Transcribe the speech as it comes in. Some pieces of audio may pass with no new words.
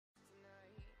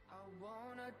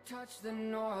Touch the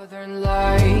northern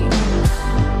light.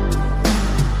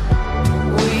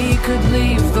 We could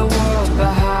leave the world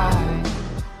behind.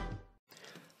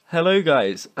 Hello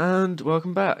guys, and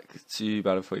welcome back to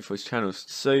Battle 44's channel.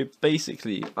 So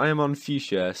basically, I am on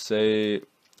Fuschia, so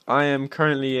I am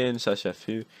currently in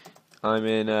Sashafu. I'm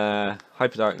in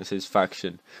Hyperdarkness's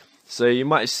faction. So you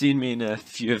might have seen me in a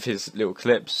few of his little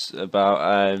clips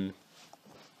about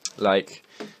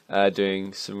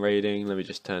doing some raiding. Let me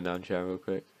just turn down chat real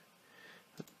quick.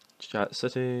 Chat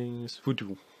settings,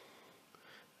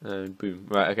 and boom.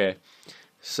 Right, okay.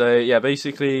 So yeah,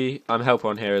 basically I'm help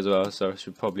on here as well, so I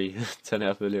should probably turn it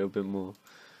up a little bit more.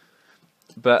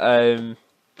 But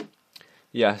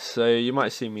yeah, so you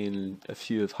might see me in a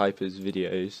few of Hyper's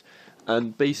videos,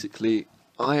 and basically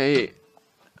I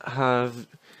have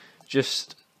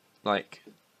just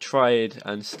tried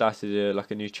and started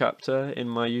a new chapter in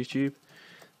my YouTube.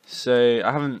 So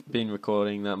I haven't been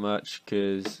recording that much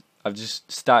because I've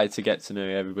just started to get to know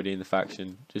everybody in the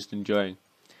faction, just enjoying.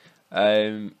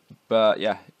 But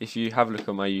yeah, if you have a look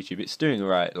on my YouTube, it's doing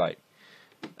alright,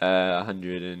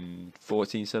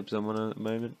 114 subs I'm on at the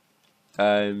moment.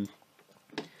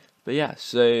 But yeah,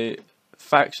 so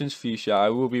Factions Fuschia, I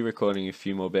will be recording a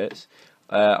few more bits.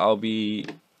 I'll be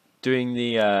doing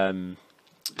the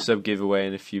sub giveaway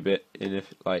in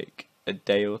a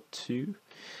day or two,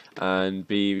 and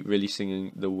be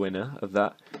releasing the winner of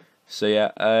that. So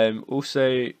yeah,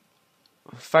 also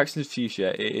Factions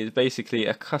Fuschia, it is basically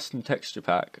a custom texture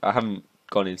pack. I haven't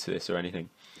gone into this or anything.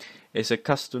 It's a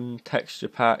custom texture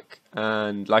pack,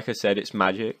 and like I said, it's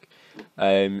magic.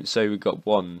 So we've got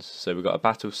wands, so we've got a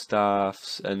battle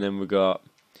staffs, and then we've got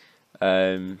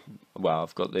well,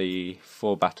 I've got the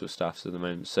 4 battle staffs at the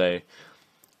moment, so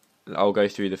I'll go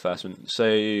through the first one. So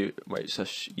wait,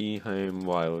 Sashi Home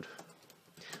Wild.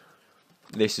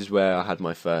 This is where I had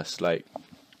my first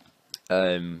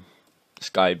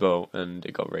Sky Bolt, and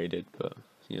it got raided, but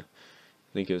yeah,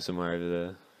 I think it was somewhere over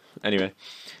there. Anyway,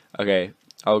 okay,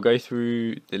 I'll go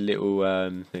through the little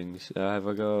things. Have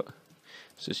I got?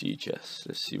 It's just chest.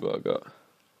 Let's see what I got.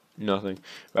 Nothing.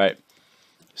 Right.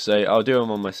 So I'll do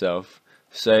them on myself.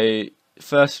 So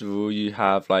first of all, you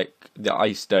have the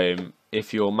Ice Dome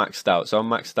if you're maxed out. So I'm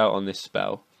maxed out on this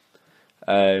spell.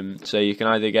 So you can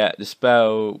either get the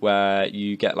spell where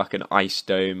you get an Ice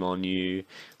Dome on you.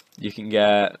 You can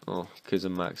get, because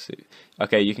I'm maxed.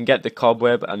 Okay, you can get the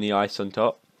Cobweb and the Ice on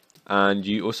top, and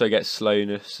you also get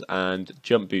slowness and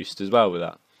jump boost as well with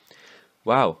that.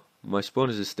 Wow, my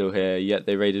spawners are still here, yet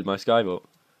they raided my Skyvault.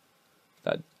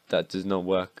 That does not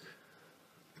work,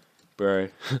 bro.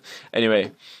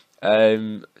 Anyway,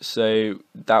 so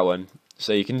that one.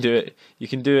 So you can do it. You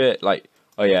can do it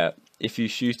oh yeah, if you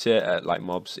shoot it at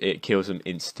mobs, it kills them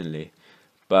instantly,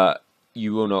 but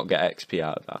you will not get XP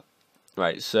out of that.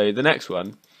 Right, so the next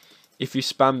one, if you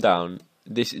spam down,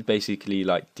 this is basically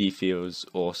defeals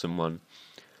or someone.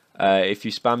 If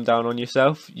you spam down on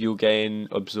yourself, you'll gain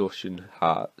absorption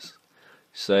hearts.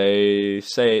 So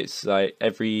say it's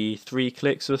every 3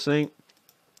 clicks or something,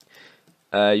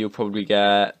 you'll probably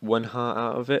get 1 heart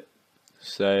out of it.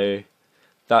 So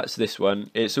that's this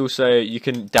one. It's also, you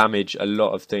can damage a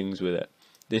lot of things with it.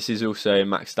 This is also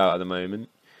maxed out at the moment.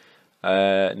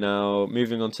 Now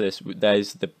moving on to this,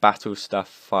 there's the battle staff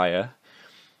fire.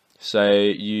 So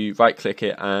you right click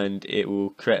it and it will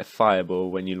create a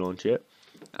fireball when you launch it,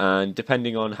 and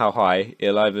depending on how high,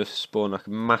 it'll either spawn a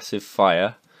massive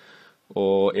fire,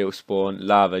 or it will spawn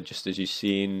lava just as you've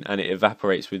seen, and it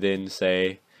evaporates within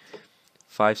say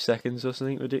 5 seconds or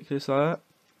something ridiculous like that.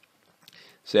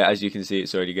 So as you can see,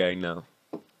 it's already going now,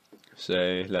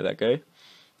 so let that go.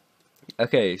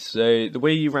 Okay, so the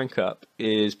way you rank up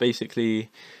is basically,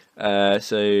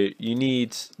 so you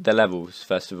need the levels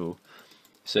first of all.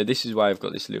 So this is why I've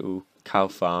got this little cow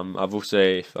farm. I've also,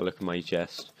 if I look at my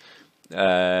chest,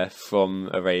 from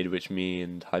a raid which me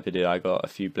and Hyper did, I got a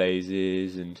few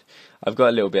blazes, and I've got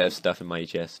a little bit of stuff in my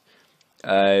chest.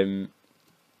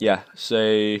 Yeah,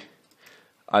 so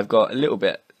I've got a little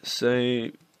bit. So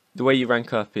the way you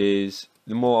rank up is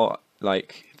the more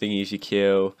thingies you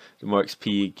kill, the more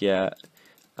XP you get,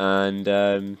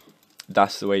 and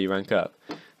that's the way you rank up.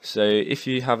 So if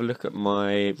you have a look at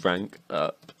my rank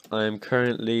up, I am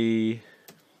currently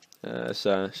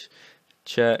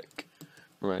check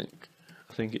rank,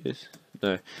 I think it is.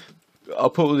 No, I'll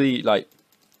put all the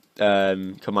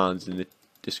commands in the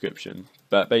description,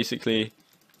 but basically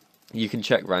you can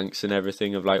check ranks and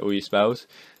everything of all your spells.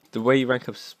 The way you rank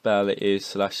up a spell is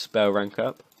 /spell rank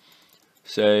up.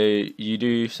 So you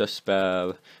do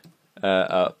 /spell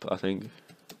up, I think.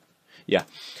 Yeah.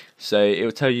 So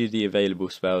it'll tell you the available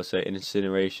spells. So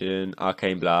Incineration,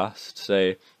 Arcane Blast.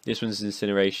 So this one's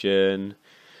Incineration.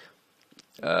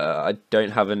 I don't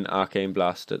have an Arcane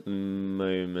Blast at the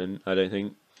moment, I don't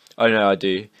think. Oh no, I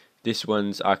do. This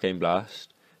one's Arcane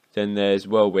Blast. Then there's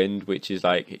Whirlwind, which is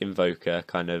like Invoker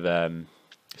kind of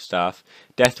stuff.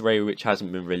 Death Ray, which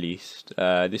hasn't been released.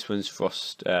 This one's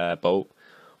Frost Bolt.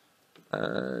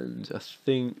 And I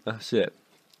think that's it.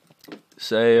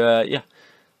 So yeah,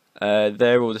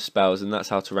 they're all the spells, and that's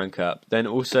how to rank up. Then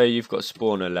also you've got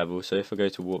spawner level. So if I go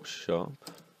to Warp Shop,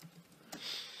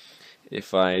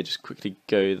 if I just quickly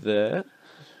go there,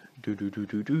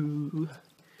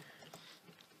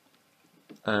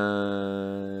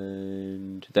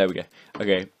 and there we go.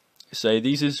 Okay, so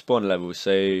these are spawner levels.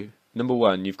 So number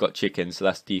 1, you've got chicken, so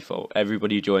that's default.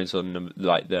 Everybody joins on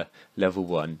like the level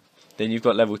 1. Then you've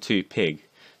got level 2 pig,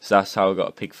 so that's how I got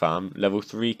a pig farm. Level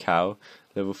 3 cow.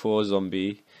 Level 4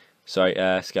 zombie. Sorry,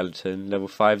 skeleton. Level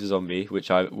 5 zombie,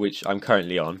 which I'm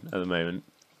currently on at the moment.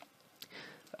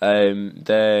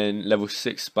 Then level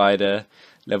 6 spider,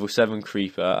 level 7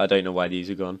 creeper. I don't know why these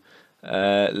are gone.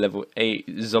 Level 8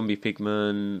 zombie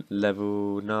pigman,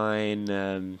 level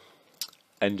 9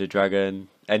 enderman.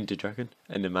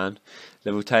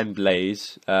 Level 10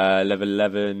 blaze, level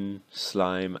 11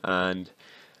 slime, and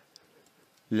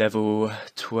level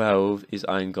 12 is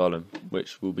iron golem,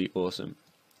 which will be awesome.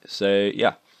 So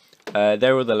yeah,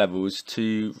 there are all the levels.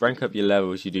 To rank up your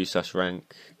levels, you do /rank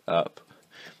up.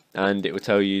 And it will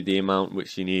tell you the amount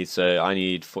which you need. So I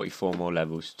need 44 more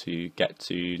levels to get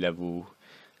to level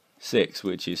 6,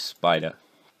 which is spider.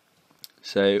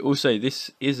 So also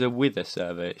this is a wither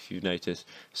server, if you've noticed.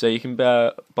 So you can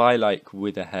buy like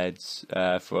wither heads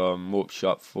from Warp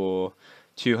Shop for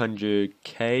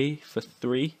 200k for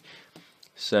 3.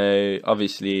 So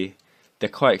obviously they're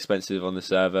quite expensive on the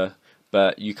server,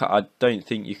 but I don't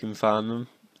think you can farm them.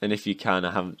 And if you can,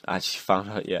 I haven't actually found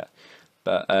out yet.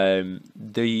 But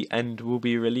the end will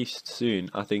be released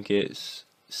soon. I think it's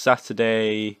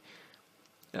Saturday.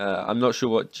 I'm not sure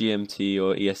what GMT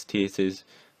or EST it is,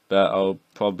 but I'll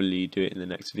probably do it in the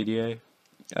next video.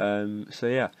 So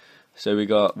yeah, so we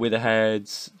got wither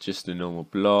heads, just the normal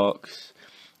blocks,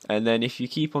 and then if you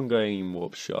keep on going in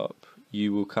Warp Shop,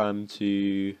 you will come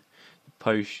to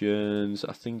potions.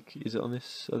 I think, is it on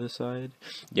this other side?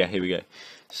 Yeah, here we go.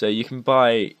 So you can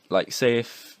buy, like, say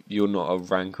if you're not a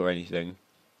rank or anything,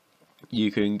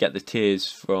 you can get the tiers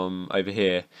from over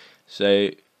here. So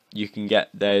you can get,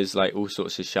 there's like all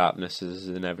sorts of sharpnesses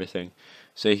and everything,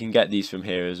 so you can get these from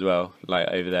here as well, like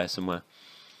over there somewhere.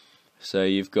 So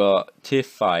you've got tier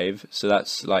 5, so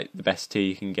that's like the best tier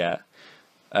you can get,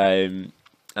 and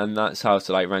that's how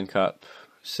to like rank up.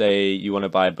 Say you want to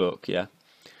buy a book, yeah,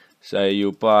 so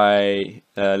you'll buy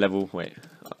level, wait,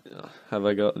 have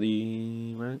I got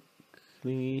the rank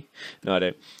thingy? No, I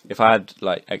don't. If I had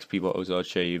like XP bottles, I'd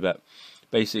show you, but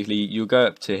basically you'll go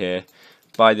up to here,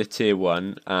 buy the tier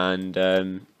 1,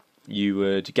 and you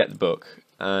would get the book,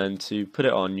 and to put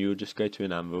it on you'll just go to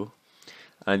an anvil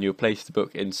and you'll place the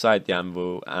book inside the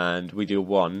anvil, and with your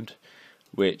wand,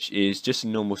 which is just a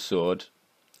normal sword,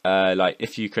 like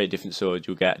if you create different swords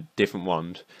you'll get different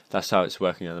wand. That's how it's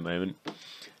working at the moment.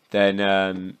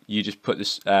 Then you just put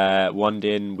this wand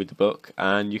in with the book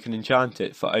and you can enchant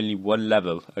it for only 1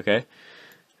 level, okay?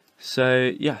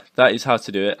 So yeah, that is how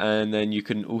to do it. And then you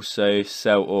can also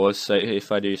sell ores. So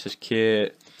if I do such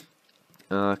kit,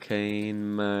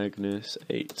 Arcane Magnus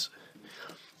 8,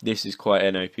 this is quite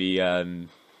an OP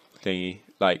thingy,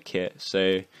 like kit.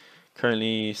 So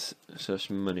currently, search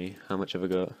money, how much have I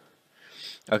got?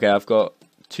 Okay, I've got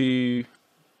 2,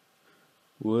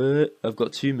 what? I've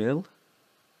got 2 mil?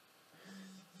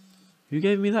 Who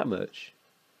gave me that much?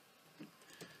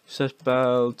 Search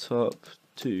Bell top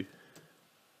 2.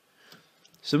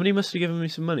 Somebody must have given me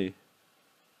some money.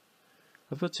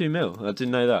 I've got 2 mil. I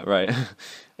didn't know that, right?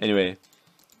 Anyway,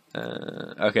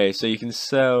 okay, so you can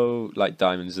sell like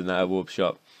diamonds in that Warp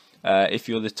Shop. If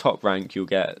you're the top rank, you'll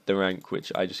get the rank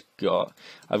which I just got.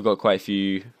 I've got quite a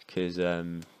few because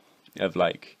of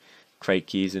like crate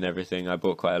keys and everything. I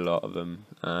bought quite a lot of them,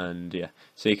 and yeah.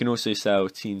 So you can also sell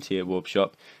TNT at Warp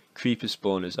Shop. Creeper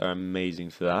spawners are amazing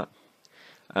for that,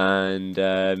 and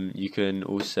you can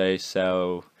also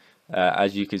sell,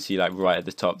 as you can see, like right at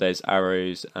the top, there's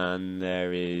arrows and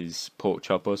there is pork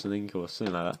chop or something like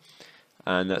that,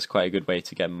 and that's quite a good way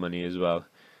to get money as well.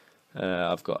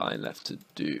 I've got iron left to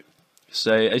do.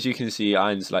 So as you can see,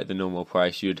 iron's like the normal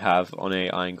price you'd have on a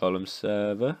iron golem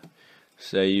server.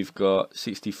 So you've got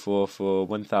 64 for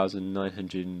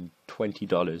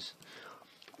 $1,920,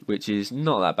 which is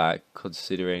not that bad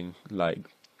considering like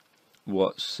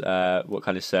what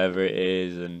kind of server it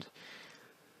is, and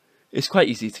It's quite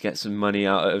easy to get some money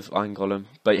out of Iron Golem,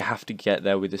 but you have to get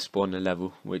there with the spawner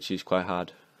level, which is quite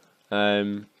hard.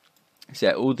 So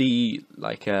yeah, all the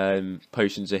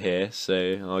potions are here,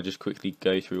 so I'll just quickly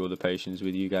go through all the potions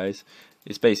with you guys.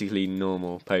 It's basically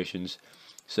normal potions.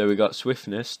 So we got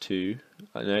swiftness 2,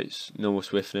 I know it's normal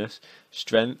swiftness,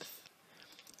 strength,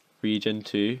 regen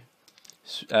 2,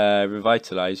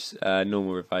 revitalize,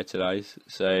 normal revitalize,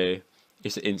 so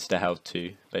it's insta health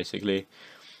 2 basically.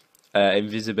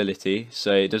 Invisibility,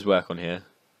 so it does work on here.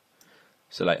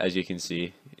 So like as you can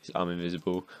see, I'm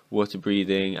invisible. Water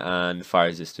breathing and fire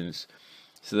resistance.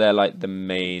 So they're like the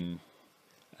main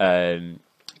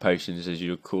potions, as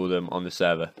you would call them, on the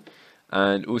server.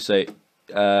 And also,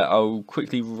 I'll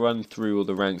quickly run through all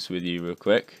the ranks with you real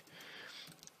quick.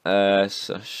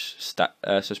 Slash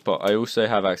pot. I also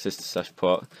have access to slash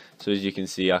pot, so as you can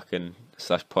see, I can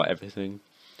slash pot everything.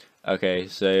 Okay,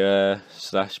 so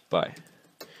slash buy.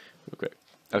 Real quick.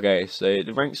 Okay, so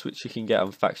the ranks which you can get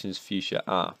on Factions Fuchsia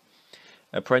are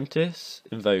Apprentice,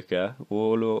 Invoker,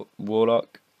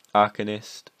 Warlock,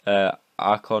 Arcanist,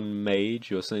 Archon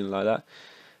Mage or something like that,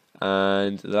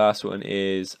 and the last one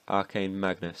is Arcane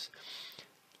Magnus.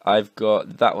 I've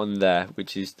got that one there,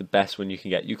 which is the best one you can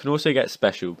get. You can also get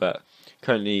Special, but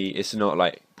currently it's not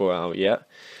like brought out yet,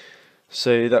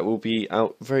 so that will be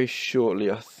out very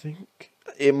shortly. I think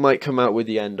it might come out with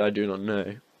the end, I do not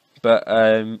know. But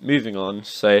moving on,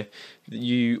 so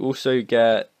you also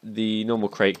get the normal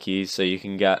crate keys, so you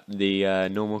can get the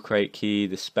normal crate key,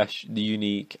 the special, the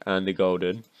unique, and the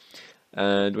golden.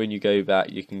 And when you go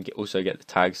back, you can also get the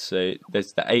tags. So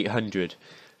there's the 800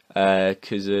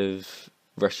 because of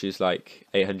Rush's like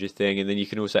 800 thing, and then you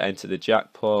can also enter the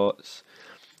jackpots.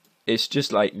 It's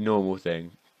just like normal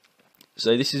thing.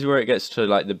 So this is where it gets to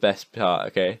like the best part.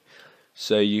 Okay,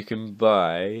 so you can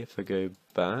buy, if I go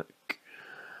back.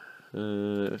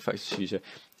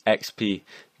 XP.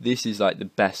 This is like the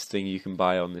best thing you can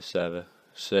buy on this server.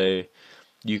 So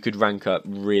you could rank up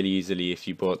really easily if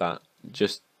you bought that.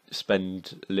 Just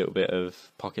spend a little bit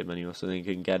of pocket money or something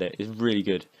and get it. It's really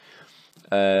good.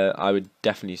 I would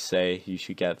definitely say you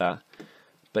should get that.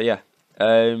 But yeah,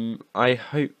 I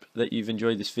hope that you've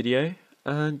enjoyed this video,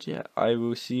 and yeah, I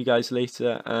will see you guys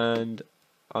later, and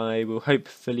I will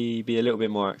hopefully be a little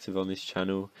bit more active on this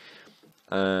channel.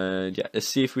 And yeah, let's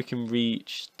see if we can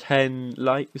reach 10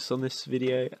 likes on this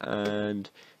video and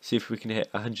see if we can hit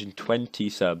 120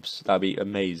 subs. That'd be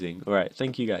amazing. Alright,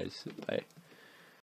 thank you guys. Bye.